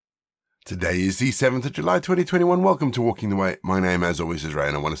Today is the 7th of July 2021. Welcome to Walking the Way. My name, as always, is Ray,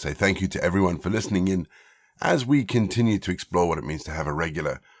 and I want to say thank you to everyone for listening in as we continue to explore what it means to have a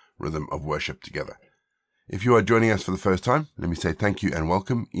regular rhythm of worship together. If you are joining us for the first time, let me say thank you and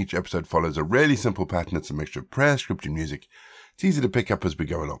welcome. Each episode follows a really simple pattern. It's a mixture of prayer, scripture, and music. It's easy to pick up as we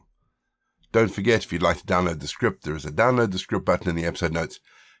go along. Don't forget, if you'd like to download the script, there is a download the script button in the episode notes.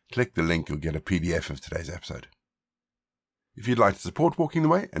 Click the link, you'll get a PDF of today's episode. If you'd like to support Walking the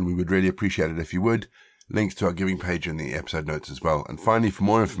Way, and we would really appreciate it if you would, links to our giving page in the episode notes as well. And finally, for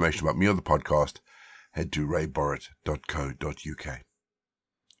more information about me or the podcast, head to rayborrett.co.uk.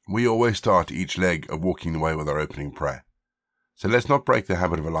 We always start each leg of Walking the Way with our opening prayer. So let's not break the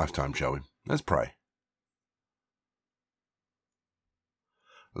habit of a lifetime, shall we? Let's pray.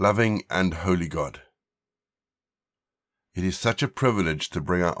 Loving and holy God, it is such a privilege to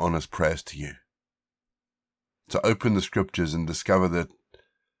bring our honest prayers to you, to open the scriptures and discover that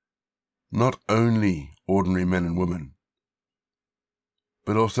not only ordinary men and women,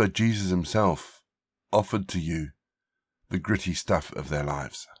 but also Jesus himself offered to you the gritty stuff of their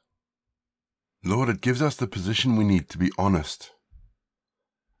lives. Lord, it gives us the position we need to be honest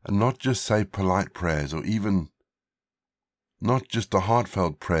and not just say polite prayers or even not just the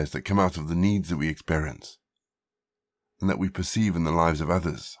heartfelt prayers that come out of the needs that we experience and that we perceive in the lives of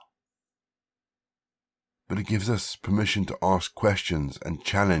others. But it gives us permission to ask questions and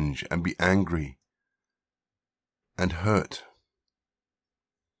challenge and be angry and hurt,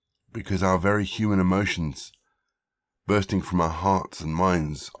 because our very human emotions bursting from our hearts and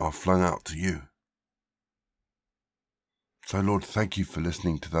minds are flung out to you. So Lord, thank you for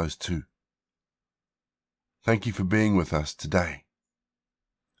listening to those too. Thank you for being with us today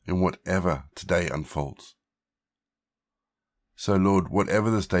in whatever today unfolds. So Lord,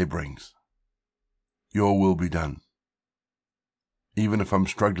 whatever this day brings, your will be done. Even if I'm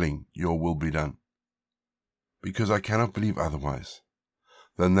struggling, your will be done. Because I cannot believe otherwise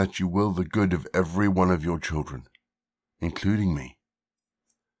than that you will the good of every one of your children, including me.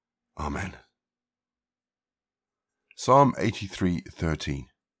 Amen. Psalm 83:13.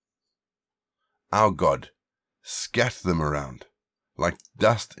 Our God, scatter them around like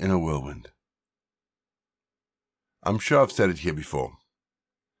dust in a whirlwind. I'm sure I've said it here before,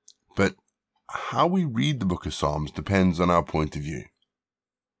 but how we read the book of Psalms depends on our point of view.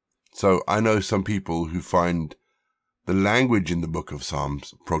 So I know some people who find the language in the book of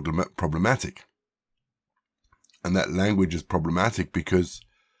Psalms problematic. And that language is problematic because,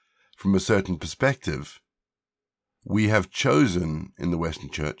 from a certain perspective, we have chosen in the Western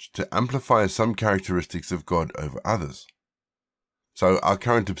Church to amplify some characteristics of God over others. So our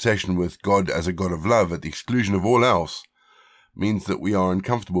current obsession with God as a God of love at the exclusion of all else means that we are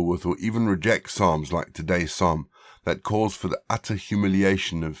uncomfortable with or even reject psalms like today's psalm that calls for the utter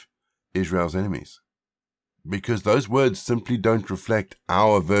humiliation of Israel's enemies, because those words simply don't reflect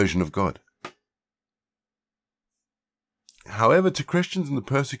our version of God. However, to Christians in the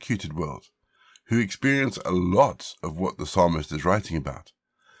persecuted world, who experience a lot of what the psalmist is writing about,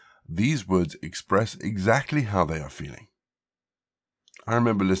 these words express exactly how they are feeling. I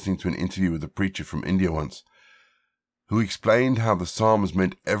remember listening to an interview with a preacher from India once, who explained how the Psalms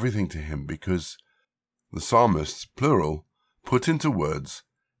meant everything to him because the psalmists, plural, put into words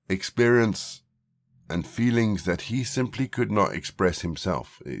experience and feelings that he simply could not express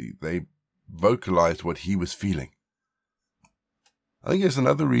himself. They vocalized what he was feeling. I think there's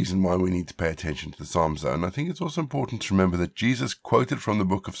another reason why we need to pay attention to the Psalms, though, and I think it's also important to remember that Jesus quoted from the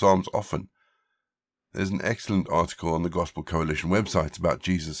book of Psalms often. There's an excellent article on the Gospel Coalition website about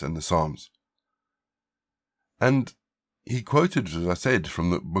Jesus and the Psalms. And he quoted, as I said,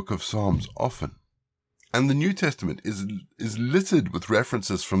 from the book of Psalms often. And the New Testament is littered with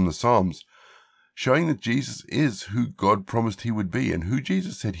references from the Psalms, showing that Jesus is who God promised he would be and who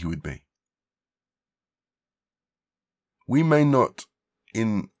Jesus said he would be. We may not,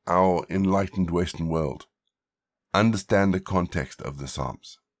 in our enlightened Western world, understand the context of the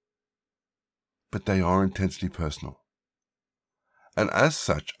Psalms, but they are intensely personal. And as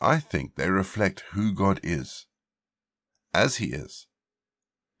such, I think they reflect who God is, as he is,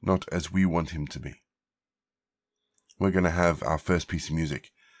 not as we want him to be. We're going to have our first piece of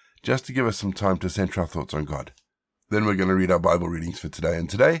music, just to give us some time to center our thoughts on God. Then we're going to read our Bible readings for today, and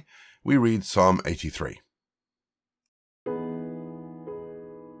today we read Psalm 83.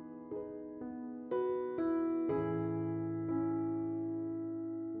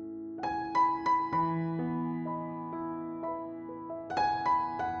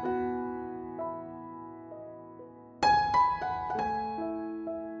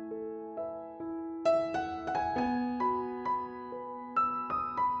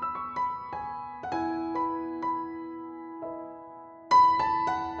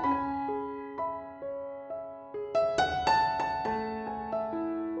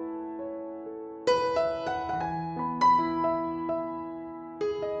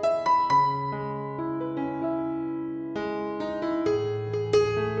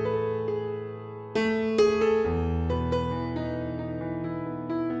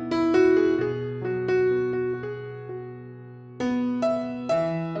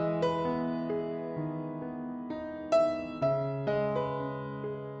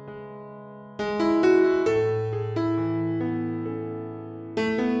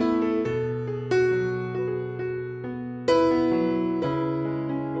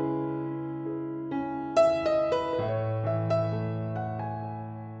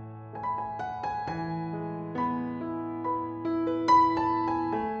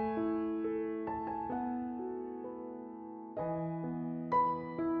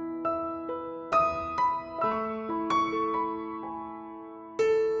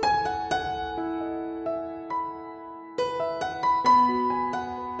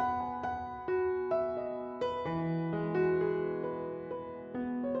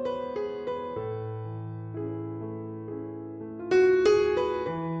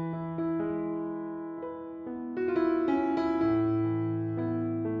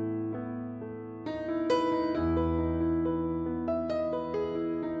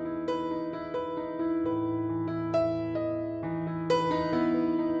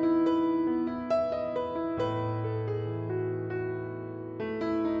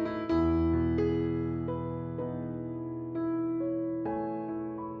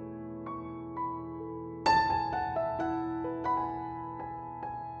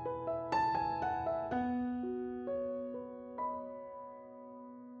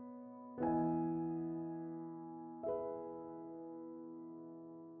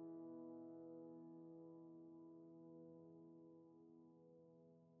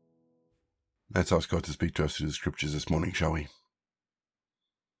 Let's ask God to speak to us through the scriptures this morning, shall we?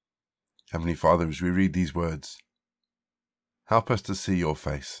 Heavenly Father, as we read these words, help us to see your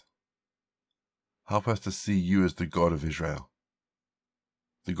face. Help us to see you as the God of Israel,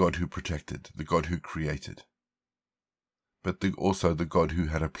 the God who protected, the God who created, but also the God who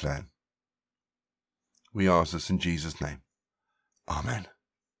had a plan. We ask this in Jesus' name. Amen.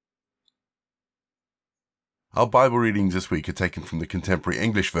 Our Bible readings this week are taken from the Contemporary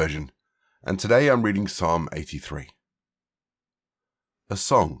English Version, and today I'm reading Psalm 83. A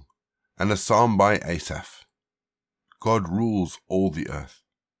song and a psalm by Asaph. God rules all the earth.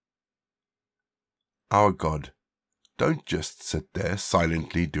 Our God, don't just sit there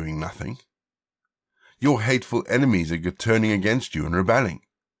silently doing nothing. Your hateful enemies are turning against you and rebelling.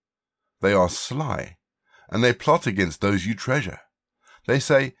 They are sly, and they plot against those you treasure. They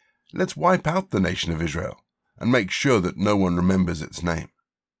say, let's wipe out the nation of Israel and make sure that no one remembers its name.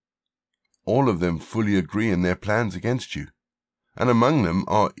 All of them fully agree in their plans against you, and among them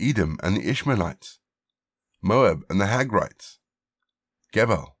are Edom and the Ishmaelites, Moab and the Hagrites,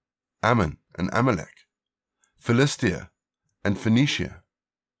 Gebal, Ammon and Amalek, Philistia and Phoenicia.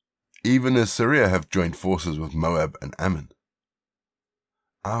 Even Assyria have joined forces with Moab and Ammon.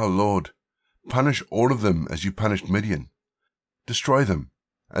 Our Lord, punish all of them as you punished Midian. Destroy them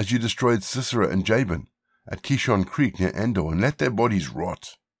as you destroyed Sisera and Jabin at Kishon Creek near Endor, and let their bodies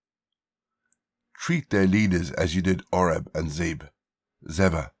rot. Treat their leaders as you did Oreb and Zeb,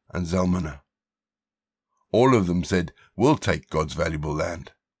 Zebah and Zalmunna. All of them said, we'll take God's valuable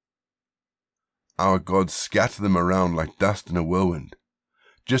land. Our gods scatter them around like dust in a whirlwind.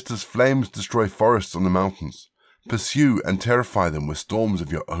 Just as flames destroy forests on the mountains, pursue and terrify them with storms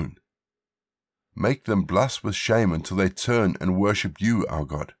of your own. Make them blush with shame until they turn and worship you, our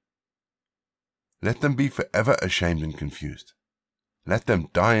God. Let them be forever ashamed and confused. Let them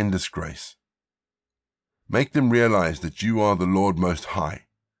die in disgrace. Make them realize that you are the Lord Most High,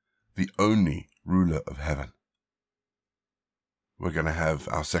 the only ruler of heaven. We're going to have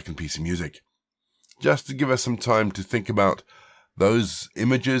our second piece of music, just to give us some time to think about those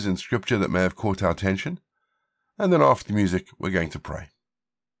images in Scripture that may have caught our attention. And then after the music, we're going to pray.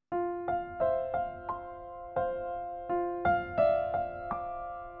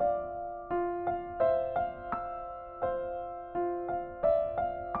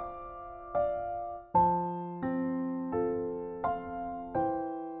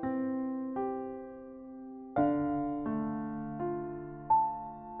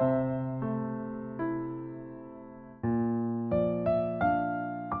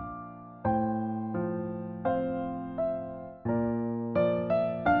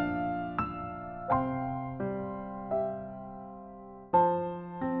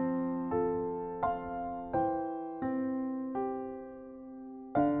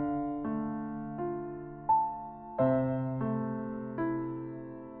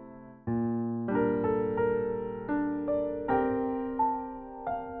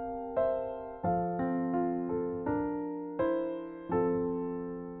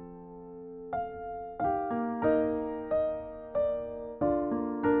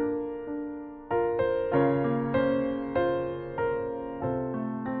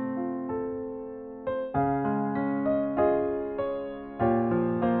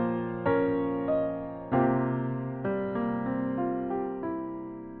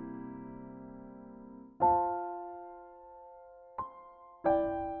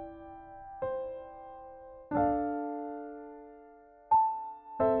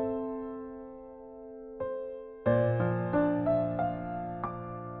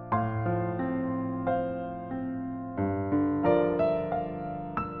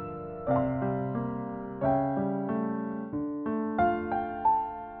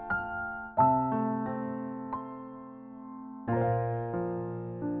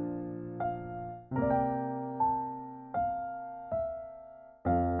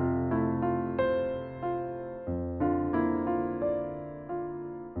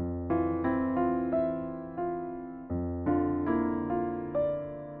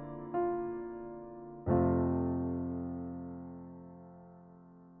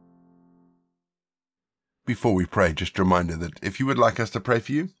 Before we pray, just a reminder that if you would like us to pray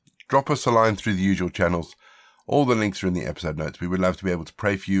for you, drop us a line through the usual channels. All the links are in the episode notes. We would love to be able to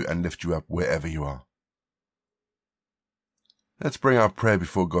pray for you and lift you up wherever you are. Let's bring our prayer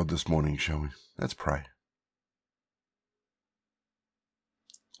before God this morning, shall we? Let's pray.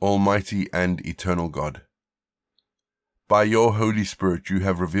 Almighty and eternal God, by your Holy Spirit you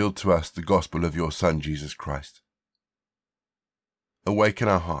have revealed to us the gospel of your Son, Jesus Christ. Awaken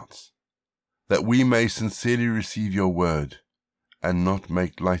our hearts, that we may sincerely receive your word and not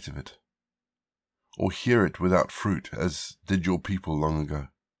make light of it. or hear it without fruit, as did your people long ago.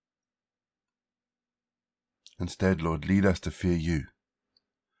 Instead, Lord, lead us to fear you,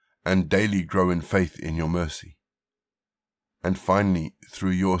 and daily grow in faith in your mercy. And finally,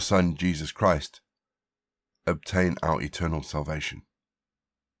 through your Son, Jesus Christ, obtain our eternal salvation.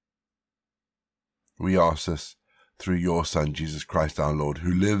 We ask this through your Son, Jesus Christ our Lord,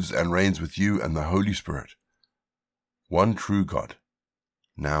 who lives and reigns with you and the Holy Spirit, one true God,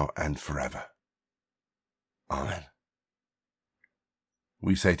 now and forever. Amen.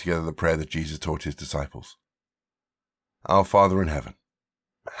 We say together the prayer that Jesus taught his disciples. Our Father in heaven,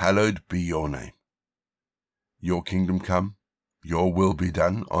 hallowed be your name. Your kingdom come, your will be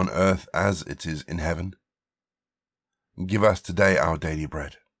done on earth as it is in heaven. Give us today our daily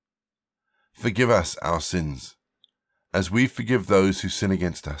bread. Forgive us our sins, as we forgive those who sin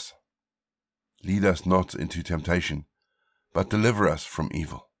against us. Lead us not into temptation, but deliver us from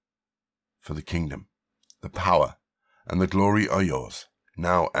evil. For the kingdom, the power, and the glory are yours,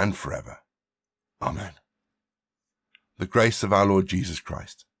 now and forever. Amen. The grace of our Lord Jesus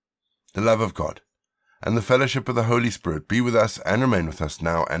Christ, the love of God, and the fellowship of the Holy Spirit be with us and remain with us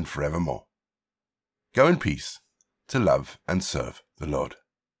now and forevermore. Go in peace to love and serve the Lord.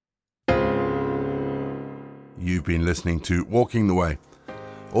 You've been listening to Walking the Way.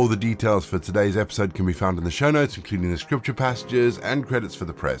 All the details for today's episode can be found in the show notes, including the scripture passages and credits for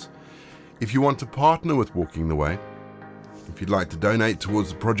the prayers. If you want to partner with Walking the Way, if you'd like to donate towards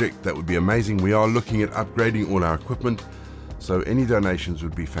the project, that would be amazing. We are looking at upgrading all our equipment, so any donations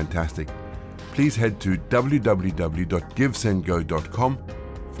would be fantastic. Please head to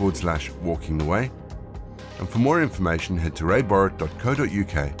www.givesendgo.com/walkingtheway. And for more information, head to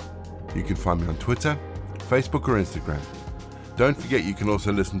rayborrett.co.uk. You can find me on Twitter, Facebook or Instagram. Don't forget you can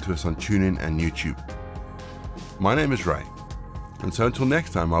also listen to us on TuneIn and YouTube. My name is Ray, and so until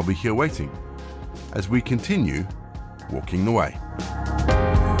next time I'll be here waiting as we continue walking the way.